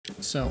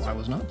So, I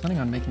was not planning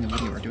on making a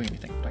video or doing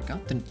anything, but I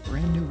got the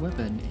brand new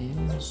weapon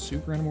in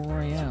Super Animal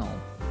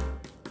Royale.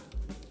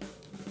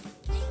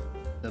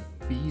 The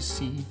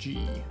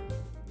B.C.G.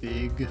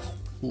 Big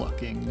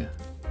Plucking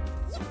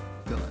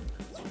Gun.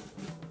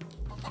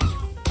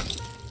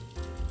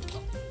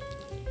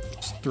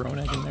 Just throw an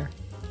egg in there.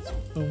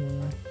 Oh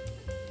my.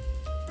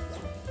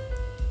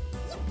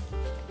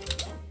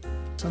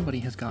 Somebody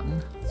has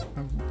gotten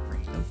a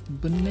brain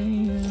of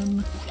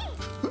banana.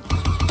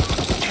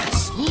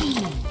 Yes!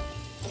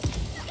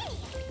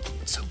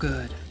 It's so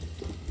good.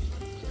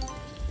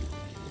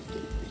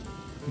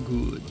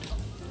 Good.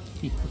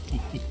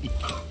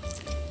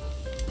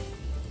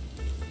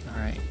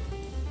 Alright.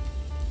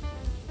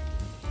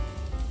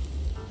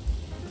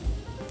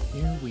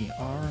 Here we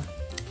are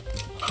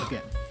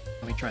again.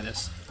 Let me try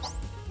this.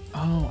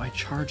 Oh, I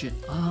charge it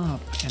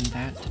up, and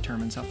that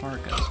determines how far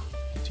it goes.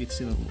 So you can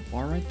see the little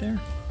bar right there?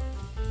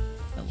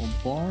 That little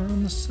bar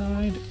on the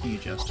side, you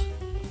just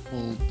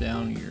hold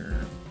down your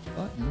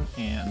button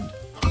and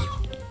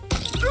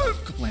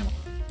kablam.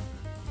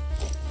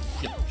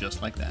 Yep,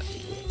 just like that.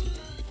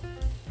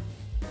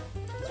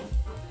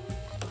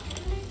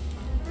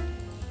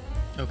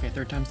 Okay,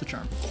 third time's the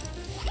charm.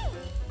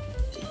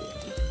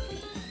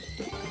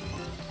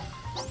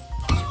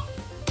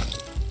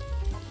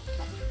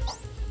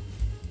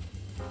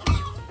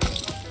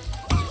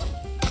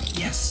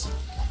 Yes!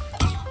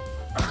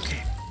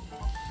 Okay.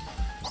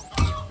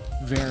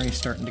 Very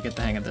starting to get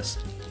the hang of this.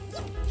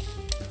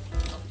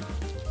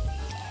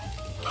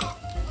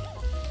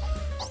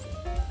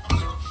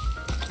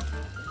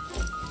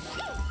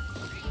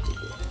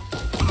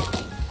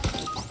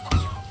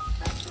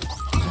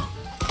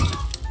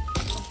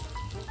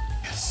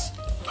 Yes.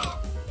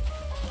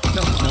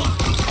 No, no,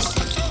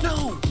 yes.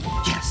 No!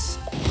 Yes!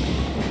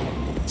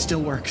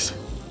 Still works.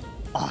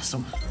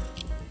 Awesome.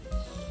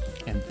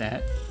 And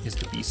that is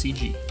the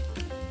B.C.G.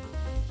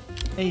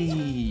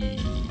 Hey!